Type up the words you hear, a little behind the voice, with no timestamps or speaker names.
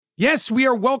Yes, we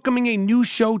are welcoming a new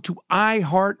show to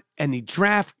iHeart and the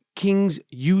DraftKings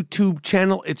YouTube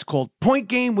channel. It's called Point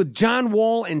Game with John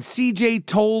Wall and CJ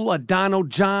Toledano.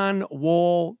 John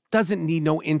Wall doesn't need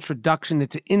no introduction.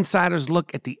 It's an insider's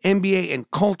look at the NBA and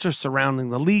culture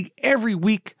surrounding the league. Every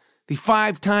week, the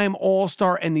five-time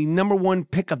All-Star and the number one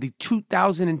pick of the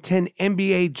 2010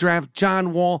 NBA Draft,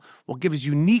 John Wall, will give his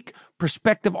unique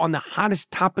perspective on the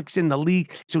hottest topics in the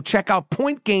league. So check out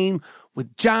Point Game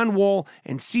with John Wall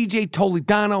and CJ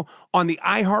Toledano on the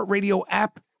iHeartRadio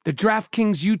app, the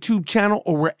DraftKings YouTube channel,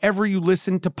 or wherever you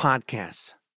listen to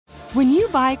podcasts. When you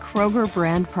buy Kroger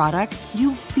brand products,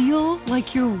 you feel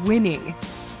like you're winning.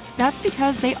 That's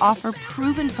because they offer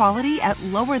proven quality at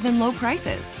lower than low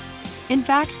prices. In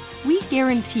fact, we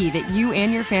guarantee that you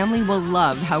and your family will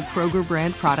love how Kroger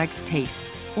brand products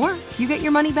taste, or you get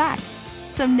your money back.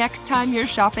 So next time you're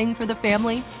shopping for the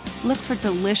family, look for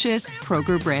delicious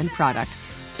Kroger brand products,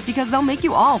 because they'll make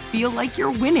you all feel like you're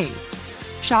winning.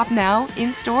 Shop now,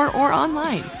 in-store, or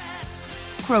online.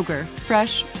 Kroger,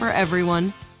 fresh for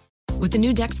everyone. With the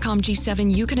new Dexcom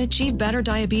G7, you can achieve better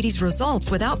diabetes results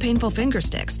without painful finger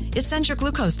sticks. It sends your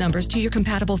glucose numbers to your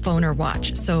compatible phone or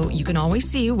watch, so you can always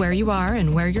see where you are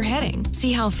and where you're heading.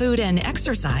 See how food and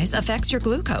exercise affects your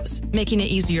glucose, making it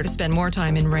easier to spend more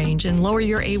time in range and lower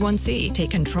your A1C.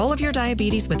 Take control of your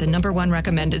diabetes with the #1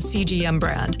 recommended CGM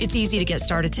brand. It's easy to get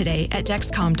started today at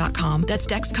Dexcom.com. That's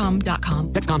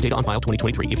Dexcom.com. Dexcom data on file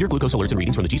 2023. If your glucose alerts and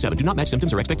readings from the G7 do not match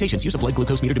symptoms or expectations, use a blood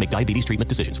glucose meter to make diabetes treatment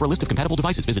decisions. For a list of compatible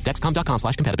devices, visit Dexcom.com/compatibility.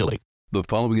 The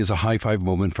following is a high five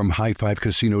moment from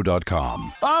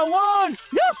highfivecasino.com. I won!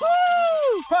 Yahoo!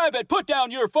 Private, put down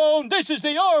your phone. This is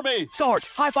the Army. Sarge,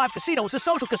 High Five Casino is a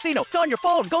social casino. It's on your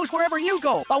phone. Goes wherever you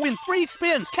go. I win free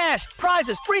spins, cash,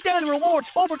 prizes, free daily rewards,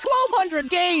 over 1,200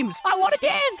 games. I won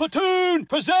again. Platoon,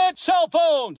 present cell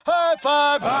phone. High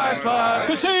Five. High Five.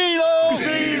 Casino.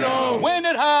 Casino. Win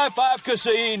at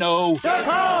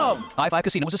highfivecasino.com. High Five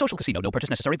Casino is a social casino. No purchase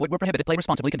necessary. Void where prohibited. Play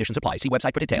responsibly. Conditions apply. See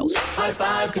website for details. High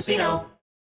Five Casino.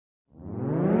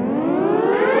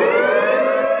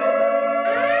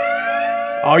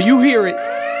 Oh, you hear it.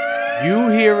 You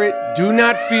hear it. Do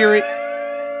not fear it.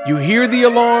 You hear the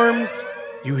alarms.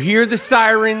 You hear the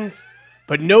sirens.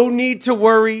 But no need to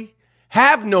worry.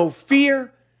 Have no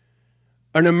fear.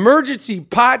 An emergency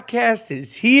podcast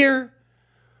is here.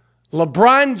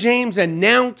 LeBron James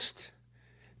announced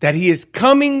that he is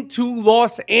coming to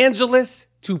Los Angeles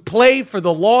to play for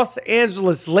the Los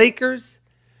Angeles Lakers.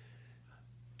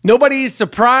 Nobody is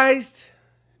surprised.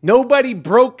 Nobody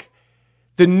broke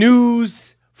the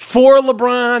news for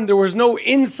LeBron. There was no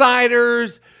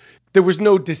insiders. There was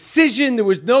no decision. There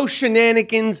was no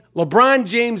shenanigans. LeBron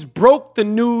James broke the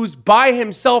news by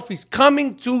himself. He's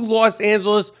coming to Los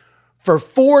Angeles for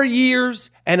 4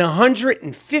 years and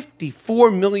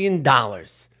 $154 million.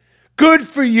 Good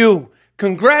for you.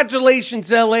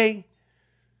 Congratulations, LA.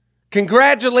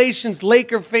 Congratulations,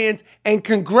 Laker fans. And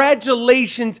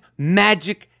congratulations,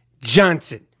 Magic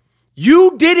Johnson.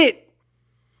 You did it.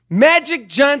 Magic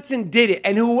Johnson did it.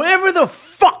 And whoever the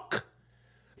fuck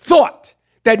thought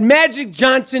that Magic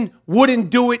Johnson wouldn't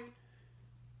do it,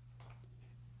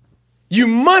 you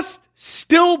must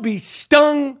still be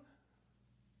stung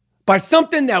by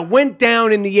something that went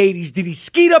down in the 80s. Did he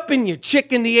skeet up in your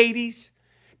chick in the 80s?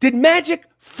 Did Magic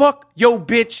fuck yo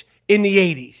bitch in the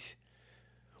 80s?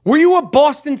 Were you a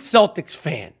Boston Celtics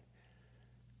fan?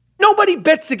 Nobody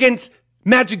bets against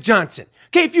Magic Johnson.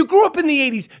 Okay, if you grew up in the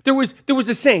 80s, there was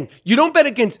a saying, you don't bet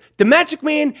against the Magic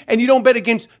Man and you don't bet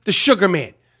against the Sugar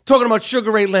Man. Talking about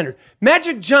Sugar Ray Leonard.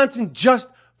 Magic Johnson just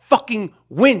fucking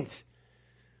wins.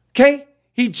 Okay?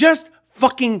 He just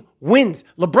fucking wins.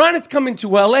 LeBron is coming to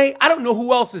LA. I don't know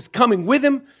who else is coming with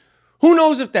him. Who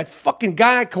knows if that fucking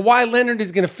guy, Kawhi Leonard,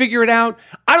 is going to figure it out.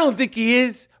 I don't think he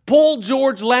is. Paul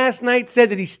George last night said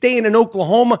that he's staying in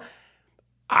Oklahoma.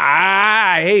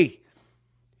 Hey,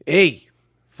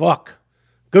 fuck.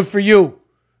 Good for you.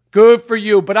 Good for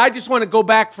you. But I just want to go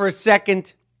back for a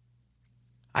second.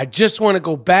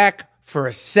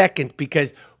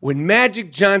 Because when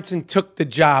Magic Johnson took the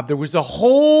job, there was a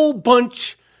whole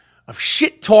bunch of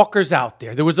shit talkers out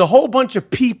there. There was a whole bunch of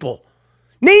people,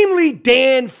 namely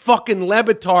Dan fucking Le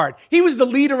Batard. He was the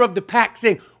leader of the pack,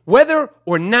 saying whether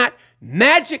or not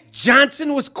Magic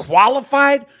Johnson was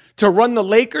qualified to run the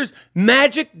Lakers,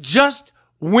 Magic just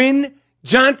win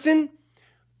Johnson.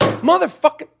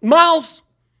 Motherfucking Miles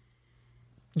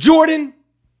Jordan,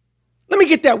 let me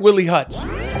get that Willie Hutch.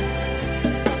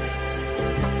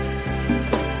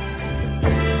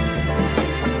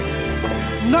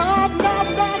 No.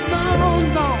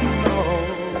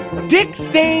 Dick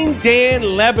Stain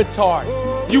Dan Le Batard.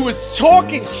 You was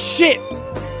talking shit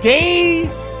days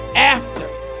after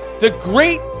the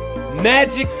great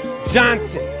Magic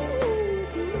Johnson.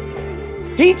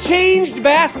 He changed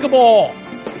basketball.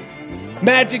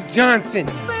 Magic Johnson.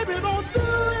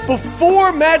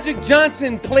 Before Magic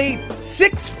Johnson played,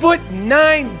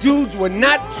 6'9" dudes were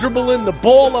not dribbling the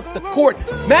ball up the court.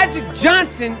 Magic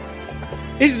Johnson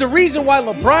is the reason why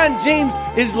LeBron James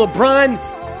is LeBron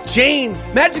James.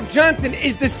 Magic Johnson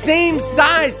is the same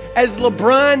size as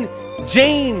LeBron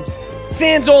James.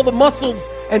 Sans all the muscles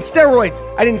and steroids.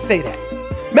 I didn't say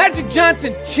that. Magic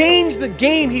Johnson changed the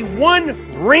game. He won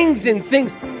rings and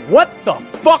things. What the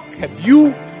fuck have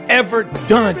you ever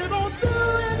done?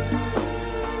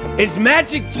 Is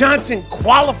Magic Johnson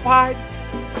qualified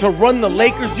to run the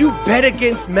Lakers? You bet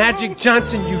against Magic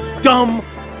Johnson, you dumb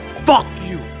fuck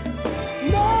you.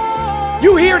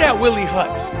 You hear that, Willie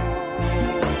Hutz?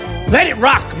 Let it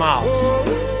rock, Miles.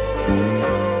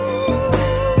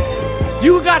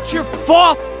 You got your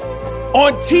father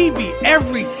on TV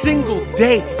every single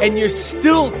day, and you're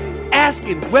still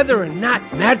asking whether or not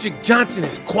Magic Johnson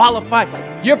is qualified.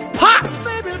 Your pops,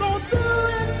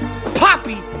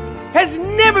 Poppy, has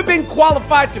never been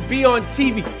qualified to be on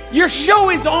TV. Your show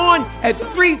is on at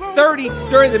 3:30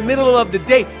 during the middle of the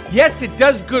day. Yes, it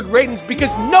does good ratings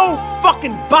because no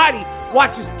fucking body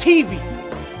watches TV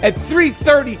at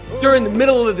 3:30 during the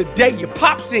middle of the day. Your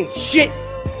pops ain't shit.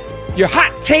 Your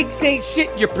hot takes ain't shit.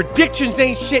 Your predictions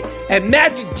ain't shit. And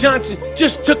Magic Johnson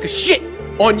just took a shit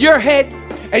on your head.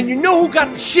 And you know who got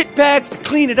the shit bags to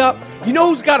clean it up? You know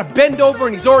who's got to bend over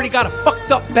and he's already got a fucked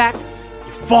up back?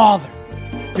 Your father.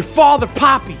 Your father,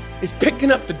 Poppy, is picking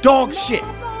up the dog shit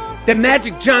that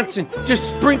Magic Johnson just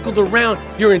sprinkled around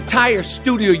your entire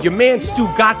studio. Your man Stu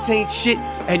Gotts ain't shit,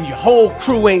 and your whole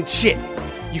crew ain't shit.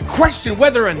 You question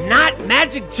whether or not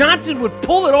Magic Johnson would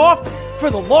pull it off for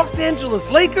the Los Angeles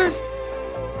Lakers?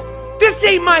 This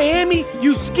ain't Miami,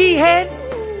 you ski head.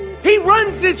 He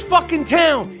runs this fucking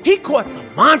town. He caught the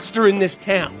monster in this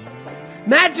town.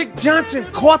 Magic Johnson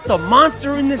caught the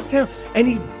monster in this town, and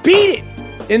he beat it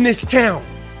in this town.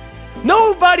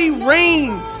 Nobody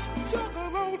reigns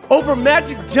over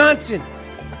Magic Johnson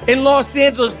in Los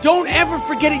Angeles. Don't ever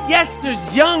forget it. Yes,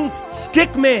 there's young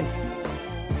stickmen.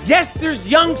 Yes, there's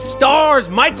young stars.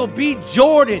 Michael B.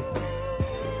 Jordan,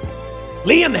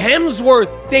 Liam Hemsworth.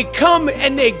 They come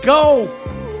and they go.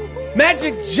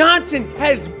 Magic Johnson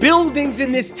has buildings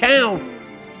in this town.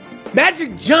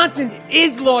 Magic Johnson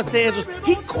is Los Angeles.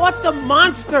 He caught the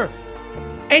monster.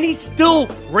 And he still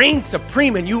reigns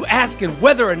supreme, and you asking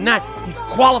whether or not he's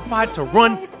qualified to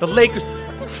run the Lakers.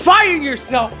 Fire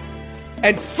yourself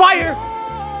and fire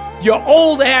your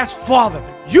old ass father.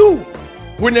 You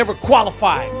were never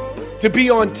qualified to be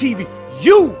on TV.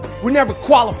 You were never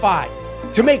qualified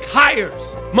to make hires.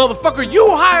 Motherfucker,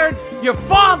 you hired your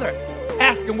father,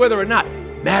 asking whether or not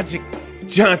Magic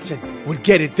Johnson would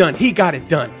get it done. He got it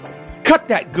done. Cut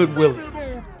that, Good Willie.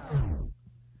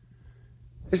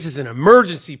 This is an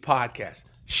emergency podcast.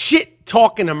 Shit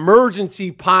talking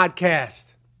emergency podcast.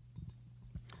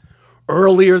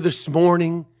 Earlier this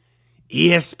morning,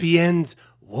 ESPN's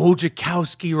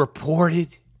Wojciechowski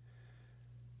reported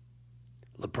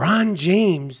LeBron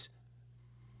James,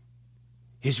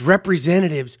 his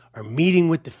representatives are meeting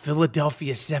with the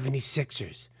Philadelphia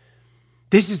 76ers.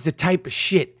 This is the type of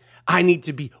shit I need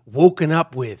to be woken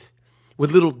up with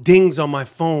little dings on my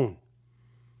phone.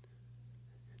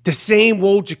 The same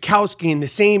Wojciechowski and the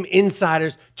same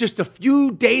insiders just a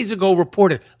few days ago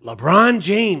reported LeBron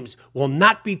James will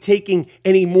not be taking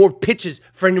any more pitches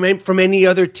from any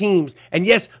other teams. And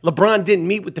yes, LeBron didn't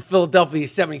meet with the Philadelphia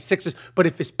 76ers, but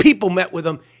if his people met with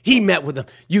him, he met with them.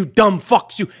 You dumb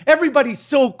fucks, you. Everybody's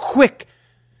so quick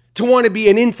to want to be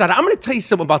an insider. I'm going to tell you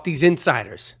something about these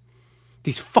insiders.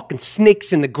 These fucking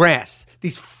snakes in the grass.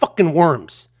 These fucking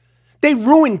worms. They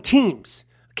ruin teams,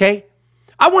 okay?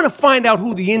 I want to find out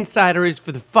who the insider is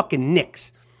for the fucking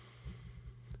Knicks.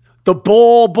 The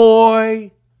ball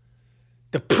boy,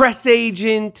 the press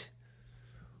agent,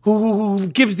 who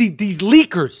gives these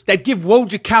leakers that give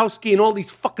Wojciechowski and all these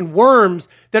fucking worms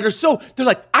that are they're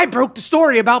like, I broke the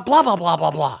story about blah, blah, blah, blah,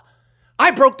 blah.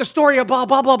 I broke the story about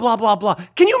blah, blah, blah, blah, blah.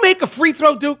 Can you make a free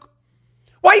throw, Duke?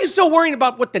 Why are you so worried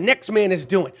about what the next man is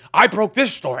doing? I broke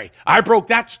this story. I broke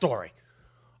that story.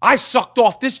 I sucked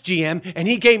off this GM, and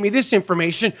he gave me this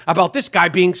information about this guy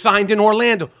being signed in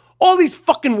Orlando. All these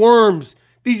fucking worms,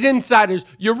 these insiders,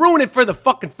 you ruin it for the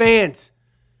fucking fans.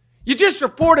 You just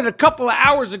reported a couple of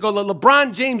hours ago that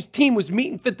LeBron James' team was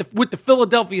meeting with the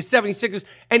Philadelphia 76ers,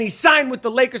 and he signed with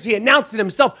the Lakers. He announced it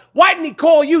himself. Why didn't he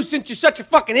call you since you're such a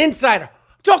fucking insider?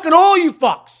 I'm talking to all you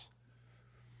fucks.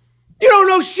 You don't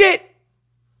know shit.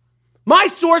 My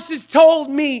sources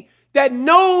told me that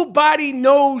nobody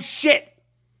knows shit.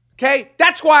 Okay?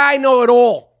 That's why I know it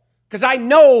all. Because I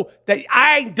know that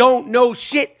I don't know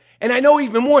shit. And I know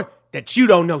even more that you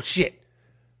don't know shit.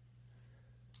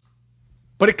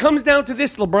 But it comes down to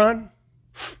this, LeBron.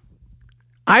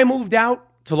 I moved out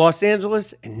to Los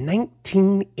Angeles in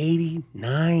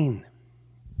 1989.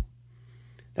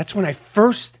 That's when I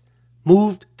first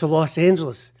moved to Los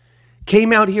Angeles.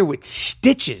 Came out here with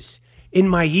stitches in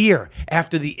my ear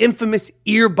after the infamous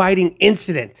ear-biting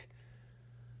incident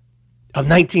of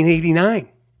 1989.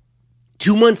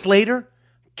 2 months later,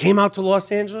 came out to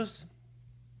Los Angeles.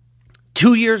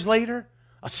 2 years later,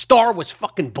 a star was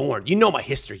fucking born. You know my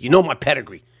history. You know my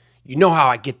pedigree. You know how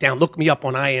I get down. Look me up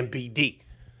on IMBD.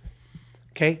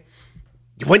 Okay?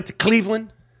 You went to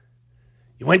Cleveland.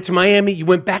 You went to Miami. You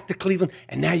went back to Cleveland.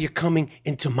 And now you're coming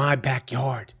into my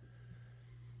backyard.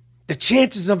 The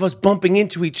chances of us bumping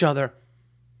into each other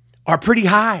are pretty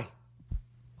high.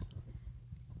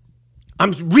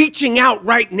 I'm reaching out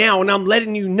right now and I'm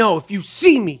letting you know, if you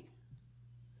see me,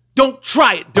 don't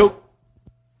try it, Duke.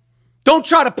 Don't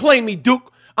try to play me,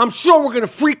 Duke. I'm sure we're going to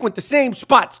frequent the same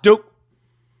spots, Duke.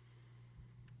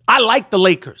 I like the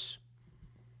Lakers.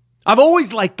 I've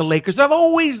always liked the Lakers. I've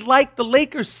always liked the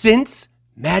Lakers since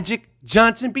Magic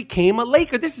Johnson became a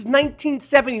Laker. This is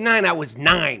 1979. I was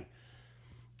 9.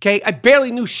 Okay, I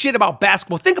barely knew shit about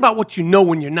basketball. Think about what you know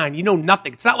when you're 9. You know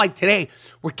nothing. It's not like today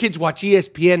where kids watch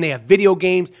ESPN. They have video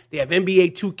games. They have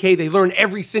NBA 2K. They learn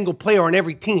every single player on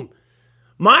every team.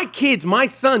 My kids, my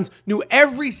sons, knew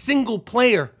every single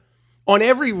player on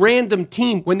every random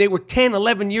team when they were 10,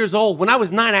 11 years old. When I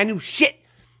was 9, I knew shit.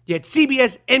 You had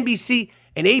CBS, NBC,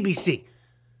 and ABC.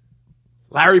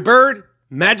 Larry Bird,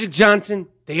 Magic Johnson,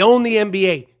 they own the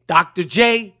NBA. Dr.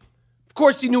 J, of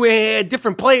course, you knew he had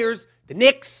different players. The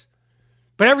Knicks,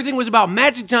 but everything was about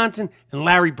Magic Johnson and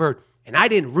Larry Bird. And I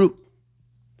didn't root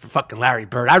for fucking Larry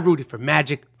Bird. I rooted for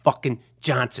Magic fucking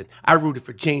Johnson. I rooted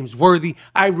for James Worthy.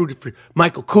 I rooted for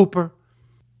Michael Cooper,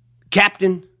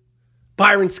 Captain,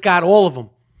 Byron Scott, all of them.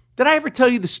 Did I ever tell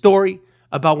you the story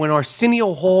about when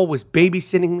Arsenio Hall was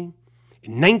babysitting me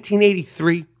in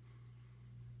 1983?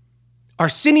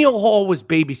 Arsenio Hall was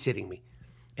babysitting me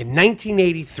in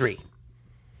 1983.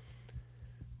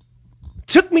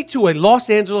 Took me to a Los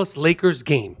Angeles Lakers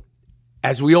game.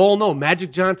 As we all know,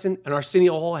 Magic Johnson and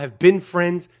Arsenio Hall have been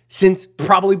friends since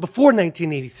probably before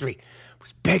 1983. I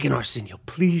was begging Arsenio,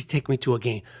 please take me to a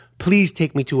game. Please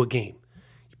take me to a game.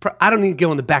 I don't need to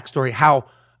go on the backstory how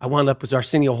I wound up as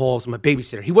Arsenio Hall as my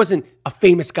babysitter. He wasn't a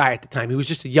famous guy at the time. He was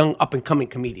just a young up-and-coming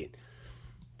comedian.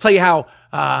 I'll tell you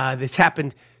how this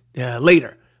happened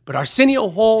later. But Arsenio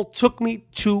Hall took me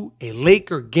to a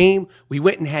Laker game. We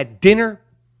went and had dinner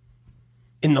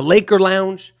in the Laker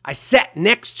Lounge. I sat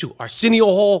next to Arsenio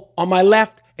Hall on my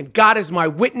left, and God is my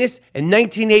witness. In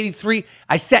 1983,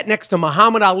 I sat next to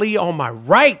Muhammad Ali on my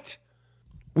right.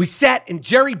 We sat in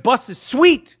Jerry Buss's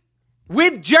suite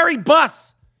with Jerry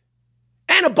Buss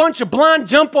and a bunch of blonde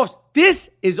jump-offs. This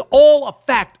is all a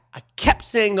fact. I kept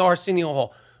saying to Arsenio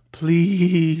Hall,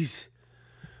 please,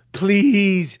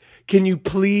 can you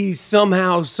please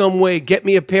somehow, some way get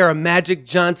me a pair of Magic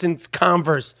Johnson's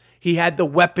Converse? He had the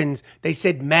weapons. They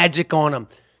said Magic on them.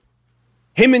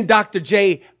 Him and Dr.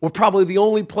 J were probably the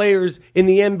only players in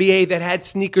the NBA that had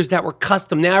sneakers that were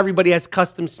custom. Now everybody has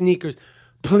custom sneakers.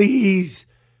 Please,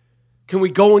 can we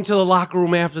go into the locker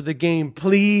room after the game?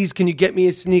 Please, can you get me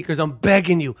his sneakers? I'm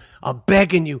begging you. I'm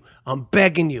begging you. I'm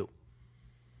begging you.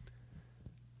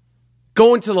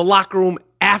 Go into the locker room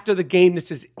after the game.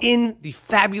 This is in the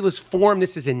fabulous Forum.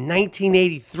 This is in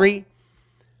 1983.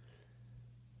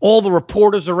 All the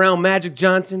reporters around Magic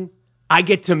Johnson. I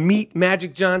get to meet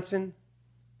Magic Johnson.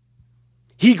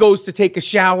 He goes to take a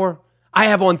shower. I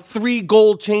have on 3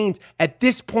 gold chains. At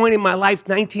this point in my life,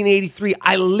 1983,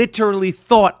 I literally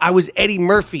thought I was Eddie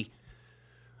Murphy.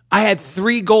 I had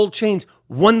 3 gold chains.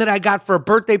 1 that I got for a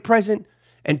birthday present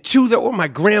and 2 that were my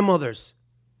grandmother's.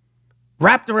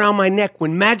 Wrapped around my neck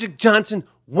when Magic Johnson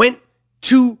went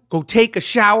to go take a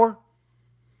shower.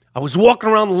 I was walking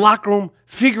around the locker room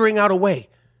figuring out a way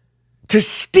to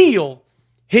steal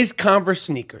his Converse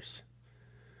sneakers.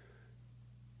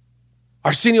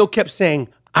 Arsenio kept saying,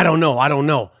 I don't know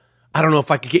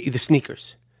if I could get you the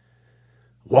sneakers.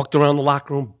 Walked around the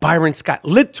locker room. Byron Scott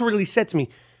literally said to me,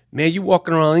 man, you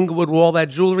walking around Inglewood with all that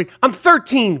jewelry? I'm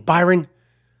 13, Byron.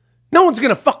 No one's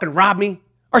going to fucking rob me.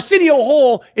 Arsenio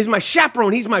Hall is my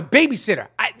chaperone. He's my babysitter.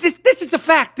 This is a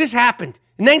fact. This happened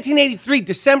in 1983,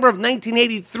 December of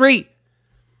 1983.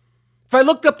 If I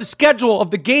looked up the schedule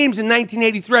of the games in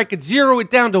 1983, I could zero it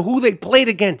down to who they played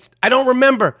against. I don't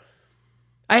remember.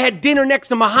 I had dinner next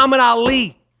to Muhammad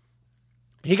Ali.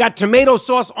 He got tomato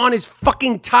sauce on his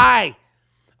fucking tie.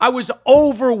 I was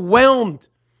overwhelmed.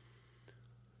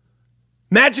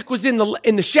 Magic was in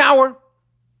the shower.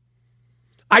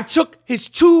 I took his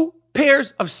 2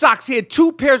 pairs of socks. He had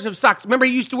 2 pairs of socks. Remember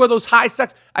he used to wear those high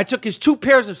socks? I took his 2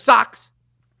 pairs of socks.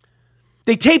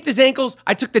 They taped his ankles.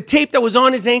 I took the tape that was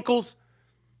on his ankles,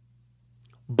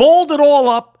 balled it all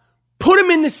up, put him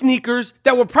in the sneakers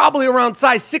that were probably around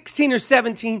size 16 or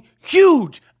 17.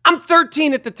 Huge. I'm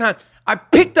 13 at the time. I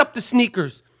picked up the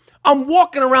sneakers. I'm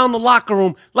walking around the locker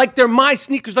room like they're my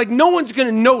sneakers, like no one's going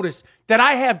to notice that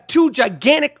I have 2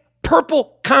 gigantic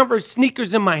purple Converse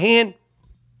sneakers in my hand.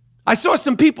 I saw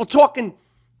some people talking,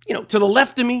 to the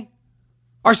left of me.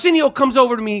 Arsenio comes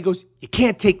over to me. He goes, "You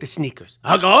can't take the sneakers."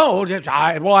 I go,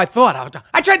 I thought.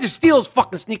 I tried to steal his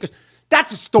fucking sneakers.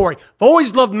 That's a story. I've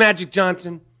always loved Magic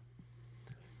Johnson.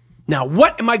 Now,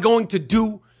 what am I going to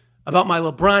do about my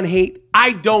LeBron hate?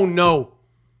 I don't know.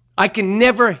 I can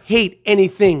never hate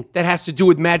anything that has to do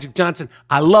with Magic Johnson.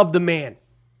 I love the man.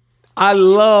 I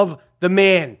love the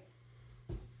man.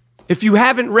 If you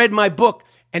haven't read my book,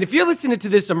 and if you're listening to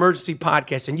this emergency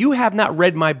podcast and you have not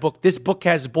read my book, This Book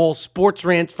Has Balls, Sports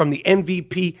Rants from the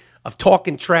MVP of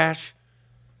Talking Trash,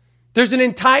 there's an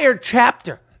entire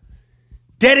chapter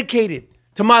dedicated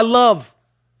to my love,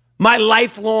 my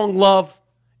lifelong love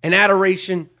and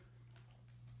adoration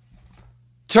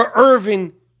to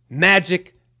Earvin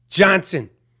Magic Johnson.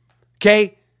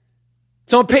 Okay?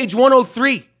 It's on page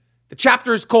 103. The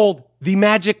chapter is called The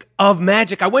Magic of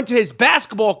Magic. I went to his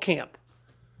basketball camp.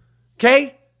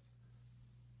 Okay?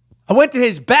 I went to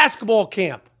his basketball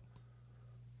camp.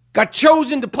 Got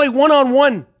chosen to play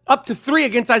one-on-one up to 3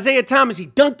 against Isaiah Thomas. He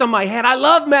dunked on my head. I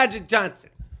love Magic Johnson.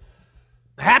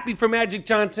 Happy for Magic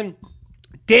Johnson.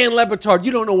 Dan Le Batard,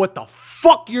 you don't know what the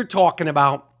fuck you're talking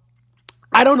about.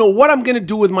 I don't know what I'm going to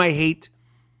do with my hate.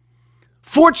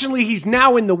 Fortunately, he's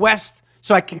now in the West,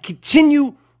 so I can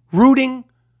continue rooting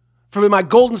for my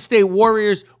Golden State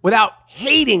Warriors without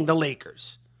hating the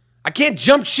Lakers. I can't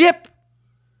jump ship.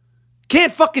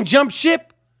 Can't fucking jump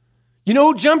ship. You know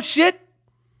who jumped ship?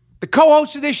 The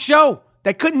co-host of this show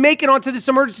that couldn't make it onto this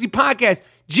emergency podcast,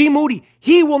 G. Moody.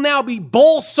 He will now be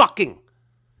ball-sucking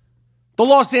the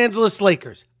Los Angeles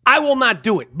Lakers. I will not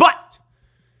do it. But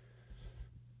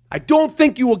I don't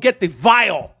think you will get the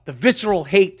visceral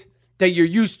hate that you're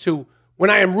used to when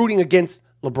I am rooting against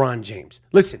LeBron James.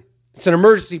 Listen, it's an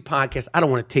emergency podcast. I don't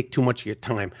want to take too much of your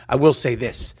time. I will say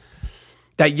this.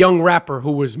 That young rapper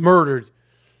who was murdered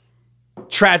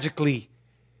tragically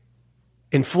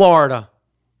in Florida,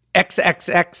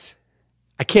 XXX,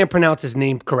 I can't pronounce his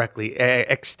name correctly,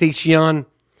 XXXTentacion,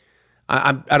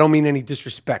 I don't mean any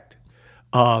disrespect.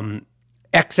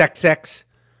 XXX,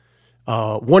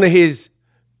 one of his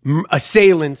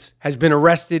assailants has been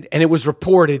arrested, and it was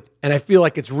reported, and I feel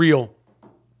like it's real,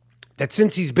 that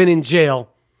since he's been in jail,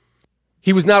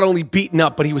 he was not only beaten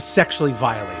up, but he was sexually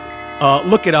violated.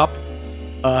 Look it up.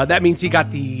 That means he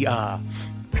got the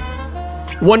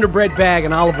Wonder Bread bag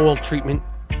and olive oil treatment.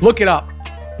 Look it up.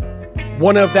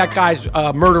 One of that guy's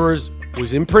murderers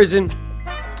was in prison,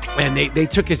 and they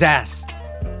took his ass.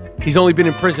 He's only been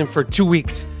in prison for 2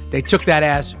 weeks. They took that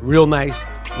ass real nice,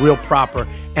 real proper.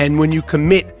 And when you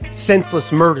commit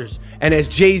senseless murders, and as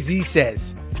Jay-Z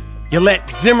says, you let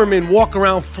Zimmerman walk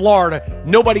around Florida,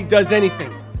 nobody does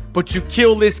anything, but you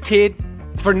kill this kid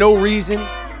for no reason.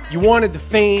 You wanted the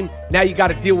fame, now you got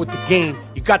to deal with the game.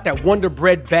 You got that Wonder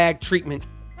Bread bag treatment.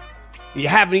 You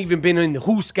haven't even been in the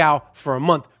Hooskow for a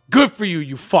month. Good for you,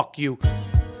 you fuck you.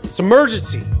 It's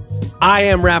emergency. I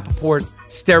Am Rappaport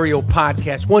Stereo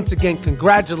Podcast. Once again,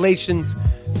 congratulations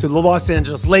to the Los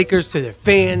Angeles Lakers, to their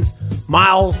fans.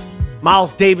 Miles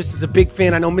Davis is a big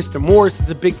fan. I know Mr. Morris is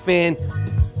a big fan.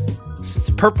 It's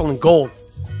purple and gold.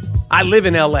 I live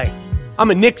in LA.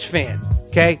 I'm a Knicks fan,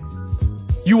 okay?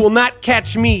 You will not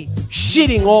catch me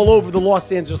shitting all over the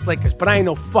Los Angeles Lakers, but I ain't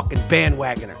no fucking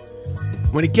bandwagoner.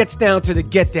 When it gets down to the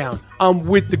get down, I'm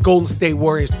with the Golden State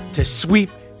Warriors to sweep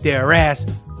their ass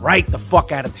right the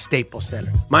fuck out of the Staples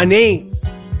Center. My name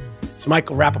is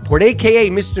Michael Rappaport, a.k.a.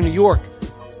 Mr. New York,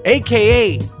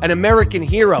 a.k.a. an American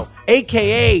hero,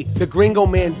 a.k.a. the Gringo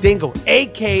Mandingo,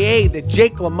 a.k.a. the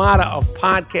Jake LaMotta of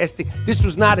podcasting. This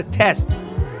was not a test.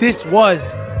 This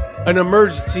was an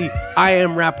emergency. I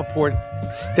Am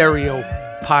Rappaport Stereo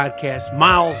Podcast.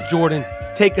 Miles Jordan,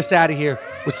 take us out of here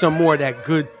with some more of that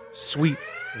good, sweet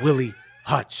Willie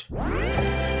Hutch.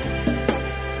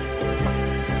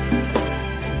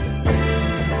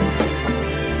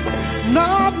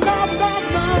 No.